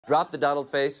Drop the Donald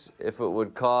face if it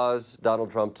would cause Donald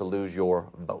Trump to lose your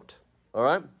vote. All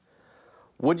right?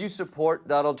 Would you support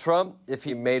Donald Trump if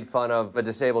he made fun of a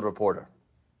disabled reporter?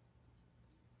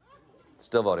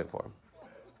 Still voting for him.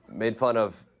 Made fun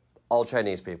of all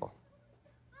Chinese people.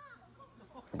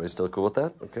 Everybody still cool with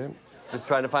that? Okay. Just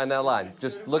trying to find that line.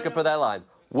 Just looking for that line.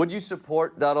 Would you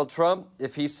support Donald Trump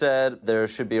if he said there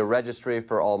should be a registry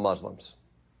for all Muslims?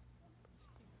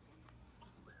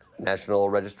 National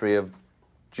Registry of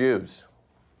Jews.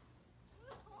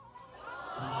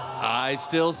 I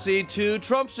still see 2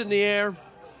 Trumps in the air.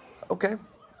 Okay.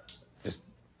 Just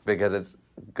because it's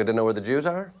good to know where the Jews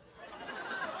are?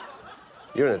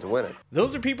 You're in it to win it.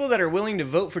 Those are people that are willing to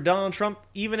vote for Donald Trump,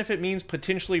 even if it means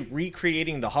potentially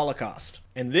recreating the Holocaust.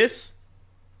 And this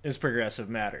is Progressive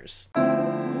Matters.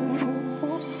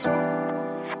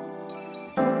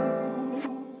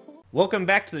 Welcome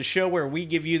back to the show where we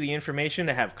give you the information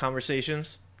to have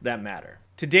conversations that matter.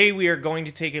 Today we are going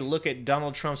to take a look at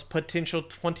Donald Trump's potential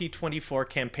 2024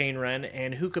 campaign run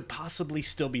and who could possibly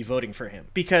still be voting for him.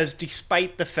 Because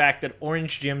despite the fact that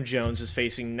Orange Jim Jones is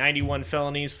facing 91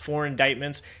 felonies, 4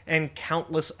 indictments, and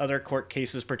countless other court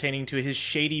cases pertaining to his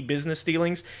shady business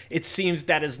dealings, it seems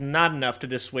that is not enough to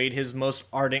dissuade his most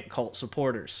ardent cult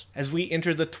supporters. As we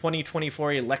enter the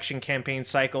 2024 election campaign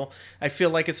cycle, I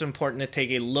feel like it's important to take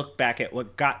a look back at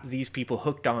what got these people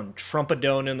hooked on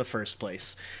Trumpadone in the first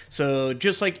place. So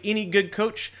just like any good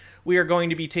coach, we are going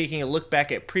to be taking a look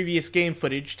back at previous game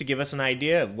footage to give us an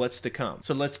idea of what's to come.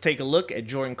 So let's take a look at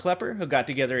Jordan Klepper, who got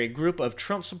together a group of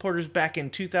Trump supporters back in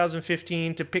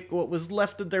 2015 to pick what was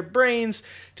left of their brains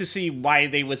to see why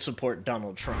they would support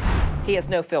Donald Trump. He has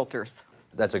no filters.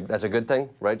 That's a good thing,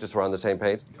 right? Just we're on the same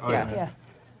page? Oh, yes.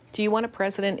 Do you want a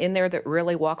president in there that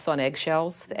really walks on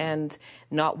eggshells and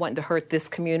not wanting to hurt this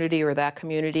community or that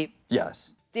community?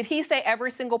 Yes. Did he say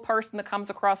every single person that comes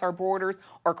across our borders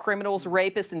are criminals,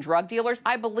 rapists, and drug dealers?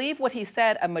 I believe what he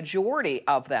said, a majority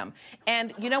of them.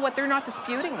 And you know what? They're not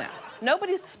disputing that.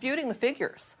 Nobody's disputing the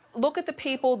figures. Look at the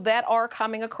people that are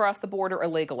coming across the border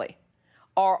illegally.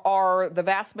 Are the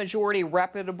vast majority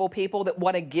reputable people that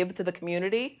want to give to the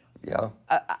community? Yeah.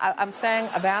 I'm saying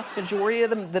a vast majority of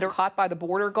them that are caught by the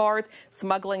border guards,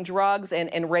 smuggling drugs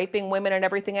and raping women and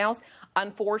everything else.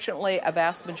 Unfortunately, a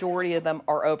vast majority of them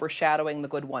are overshadowing the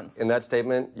good ones. In that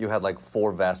statement, you had like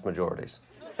 4 vast majorities.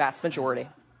 Vast majority.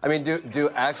 I mean, do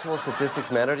actual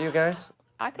statistics matter to you guys?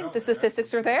 I think the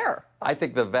statistics are there. I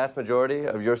think the vast majority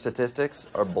of your statistics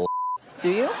are bull. Do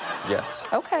you? Yes.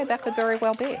 Okay, that could very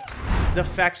well be. The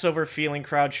facts over feeling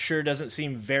crowd sure doesn't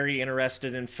seem very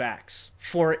interested in facts.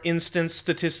 For instance,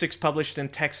 statistics published in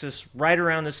Texas right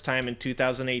around this time in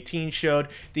 2018 showed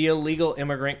the illegal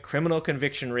immigrant criminal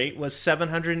conviction rate was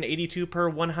 782 per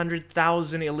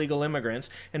 100,000 illegal immigrants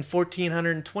and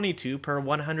 1,422 per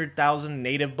 100,000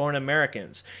 native-born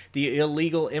Americans. The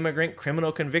illegal immigrant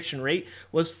criminal conviction rate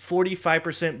was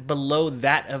 45% below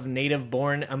that of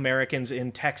native-born Americans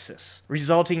in Texas,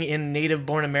 resulting in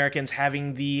native-born Americans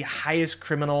having the highest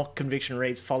criminal conviction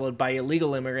rates, followed by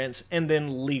illegal immigrants and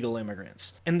then legal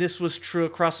immigrants. And this was true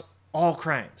across all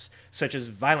crimes, such as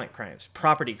violent crimes,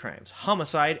 property crimes,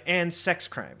 homicide, and sex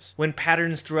crimes. When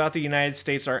patterns throughout the United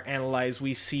States are analyzed,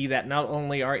 we see that not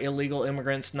only are illegal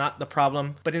immigrants not the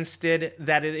problem, but instead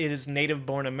that it is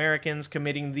native-born Americans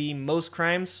committing the most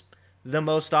crimes the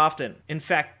most often. In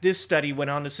fact, this study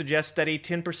went on to suggest that a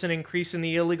 10% increase in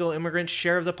the illegal immigrant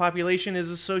share of the population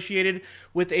is associated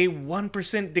with a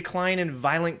 1% decline in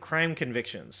violent crime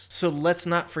convictions. So let's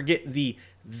not forget the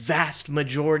vast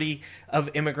majority of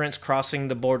immigrants crossing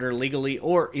the border legally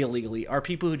or illegally are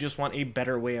people who just want a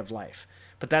better way of life.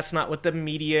 But that's not what the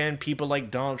media and people like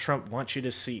Donald Trump want you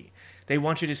to see. They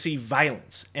want you to see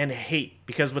violence and hate,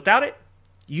 because without it,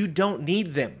 you don't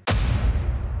need them.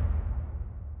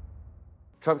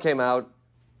 Trump came out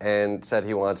and said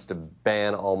he wants to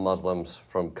ban all Muslims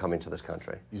from coming to this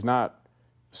country. He's not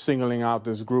singling out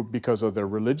this group because of their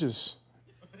religious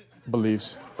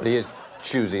beliefs. But he is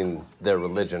choosing their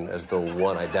religion as the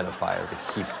one identifier to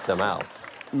keep them out.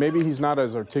 Maybe he's not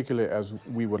as articulate as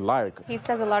we would like. He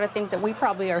says a lot of things that we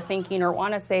probably are thinking or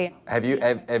want to say. Have you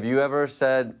ever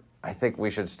said, I think we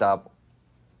should stop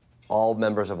all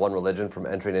members of one religion from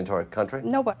entering into our country?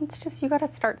 No, but it's just you got to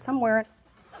start somewhere.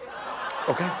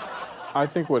 Okay. I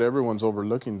think what everyone's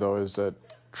overlooking, though, is that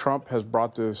Trump has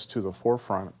brought this to the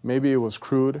forefront. Maybe it was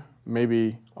crude.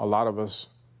 Maybe a lot of us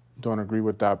don't agree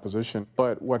with that position.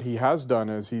 But what he has done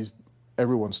is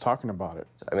everyone's talking about it.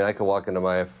 I mean, I could walk into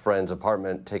my friend's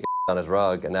apartment, take a on his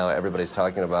rug, and now everybody's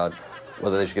talking about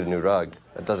whether they should get a new rug.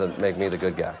 That doesn't make me the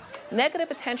good guy.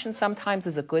 Negative attention sometimes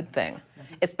is a good thing.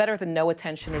 It's better than no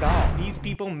attention at all. These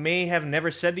people may have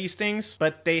never said these things,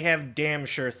 but they have damn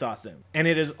sure thought them. And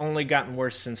it has only gotten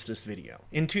worse since this video.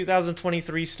 In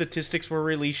 2023, statistics were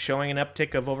released showing an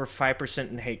uptick of over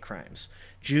 5% in hate crimes.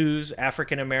 Jews,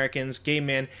 African Americans, gay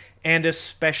men, and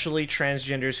especially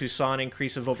transgenders, who saw an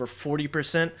increase of over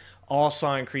 40%, all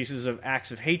saw increases of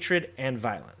acts of hatred and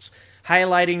violence,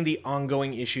 highlighting the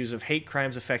ongoing issues of hate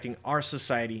crimes affecting our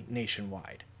society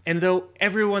nationwide. And though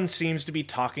everyone seems to be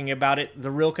talking about it,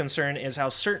 the real concern is how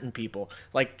certain people,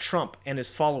 like Trump and his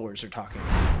followers, are talking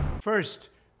about it. First,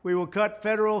 we will cut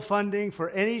federal funding for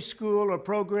any school or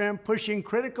program pushing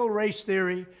critical race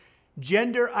theory,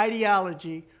 gender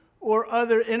ideology, or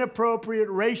other inappropriate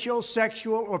racial,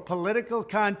 sexual, or political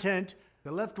content.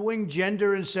 The left-wing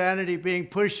gender insanity being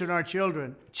pushed on our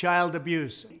children, child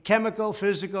abuse, chemical,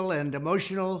 physical, and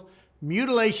emotional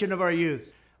mutilation of our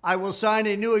youth. I will sign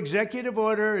a new executive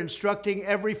order instructing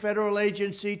every federal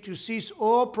agency to cease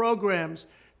all programs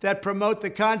that promote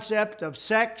the concept of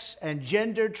sex and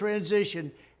gender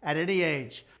transition at any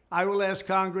age. I will ask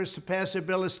Congress to pass a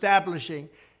bill establishing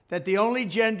that the only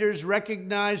genders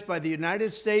recognized by the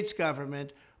United States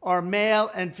government are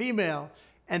male and female,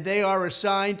 and they are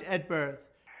assigned at birth.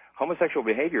 Homosexual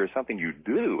behavior is something you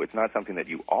do. It's not something that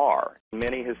you are.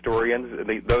 Many historians,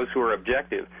 those who are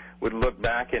objective, would look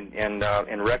back and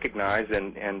recognize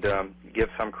and give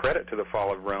some credit to the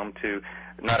fall of Rome, to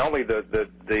not only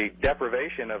the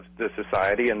deprivation of the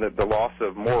society and the loss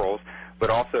of morals, but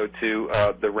also to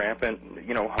the rampant,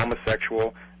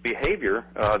 homosexual behavior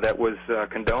that was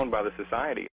condoned by the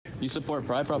society. You support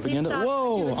pride propaganda?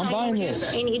 Whoa, I'm buying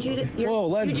this. I need you to. Whoa,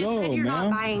 let you go, just said you're man.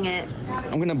 not buying it.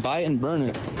 I'm gonna buy it and burn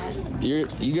it.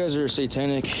 You guys are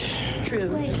satanic.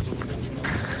 True.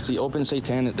 See, open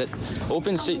satanic.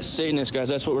 Satanists, guys.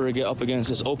 That's what we're gonna get up against.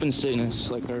 Just open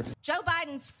Satanists like her. Joe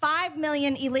Biden's 5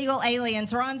 million illegal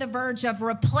aliens are on the verge of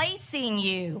replacing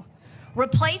you.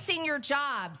 Replacing your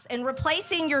jobs and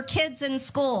replacing your kids in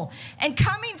school. And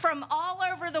coming from all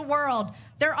over the world,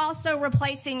 they're also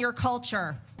replacing your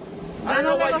culture. I don't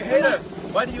know why you hate us.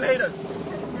 Why do you hate us?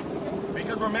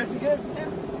 Because we're Mexicans?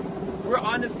 We're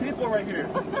honest people right here.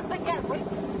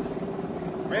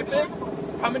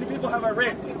 Rapists? How many people have I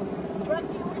raped?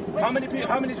 How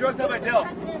many drugs have I dealt?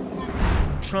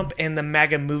 Trump and the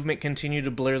MAGA movement continue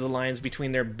to blur the lines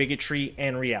between their bigotry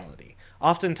and reality.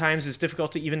 Oftentimes, it's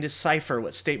difficult to even decipher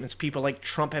what statements people like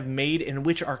Trump have made and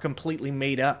which are completely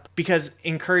made up, because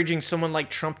encouraging someone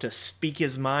like Trump to speak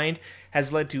his mind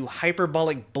has led to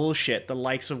hyperbolic bullshit the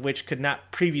likes of which could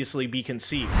not previously be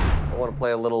conceived. I want to play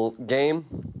a little game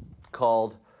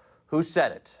called Who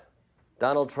Said It?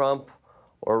 Donald Trump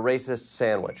or Racist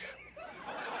Sandwich?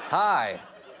 Hi,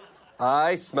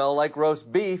 I smell like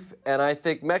roast beef, and I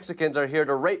think Mexicans are here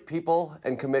to rape people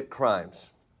and commit crimes.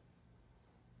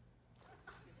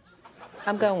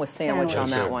 I'm going with sandwich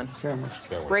on that one. Sandwich.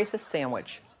 Racist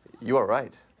sandwich. You are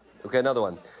right. Okay, another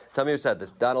one. Tell me who said this,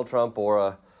 Donald Trump or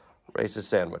a racist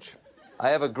sandwich?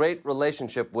 I have a great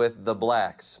relationship with the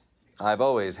blacks. I've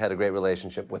always had a great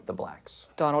relationship with the blacks.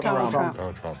 Donald Trump.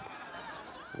 Donald Trump.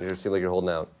 You seem like you're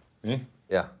holding out. Me?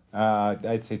 Yeah.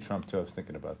 I'd say Trump, too. I was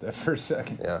thinking about that for a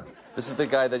second. Yeah. This is the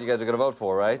guy that you guys are going to vote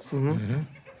for, right? Mm-hmm.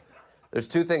 There's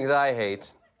two things I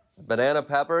hate, banana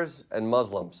peppers and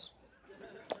Muslims.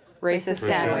 Racist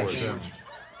sandwich.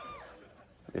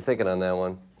 You're thinking on that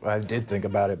one. I did think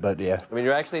about it, but yeah. I mean,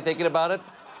 you're actually thinking about it?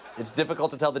 It's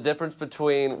difficult to tell the difference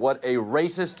between what a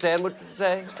racist sandwich would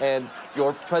say and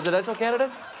your presidential candidate?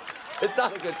 It's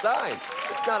not a good sign.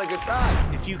 It's not a good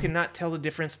sign. If you cannot tell the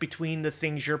difference between the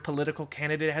things your political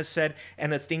candidate has said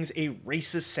and the things a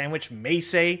racist sandwich may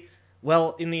say,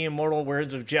 well, in the immortal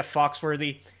words of Jeff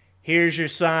Foxworthy, here's your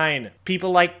sign.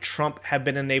 People like Trump have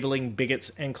been enabling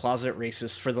bigots and closet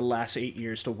racists for the last 8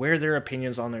 years to wear their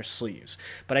opinions on their sleeves.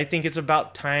 But I think it's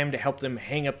about time to help them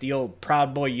hang up the old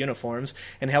Proud Boy uniforms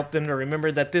and help them to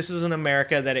remember that this is an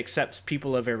America that accepts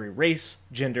people of every race,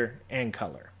 gender, and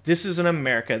color. This is an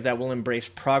America that will embrace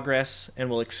progress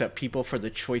and will accept people for the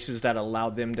choices that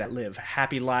allow them to live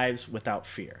happy lives without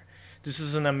fear. This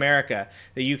is an America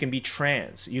that you can be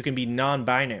trans, you can be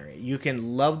non-binary, you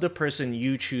can love the person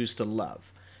you choose to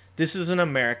love. This is an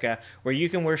America where you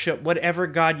can worship whatever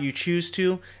God you choose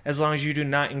to, as long as you do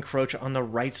not encroach on the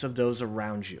rights of those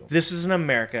around you. This is an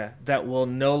America that will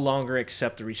no longer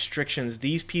accept the restrictions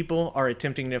these people are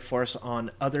attempting to force on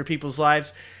other people's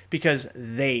lives because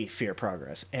they fear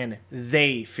progress and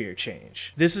they fear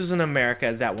change. This is an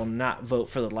America that will not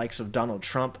vote for the likes of Donald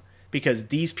Trump because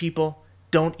these people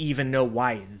don't even know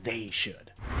why they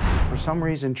should. For some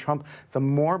reason, Trump, the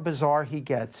more bizarre he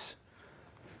gets,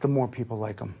 the more people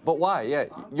like him. But why? Yeah,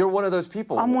 you're one of those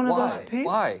people. I'm one of Why? those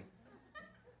people. Why?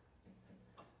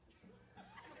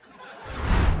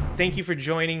 Thank you for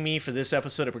joining me for this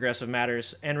episode of Progressive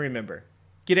Matters. And remember,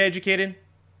 get educated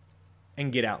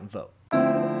and get out and vote.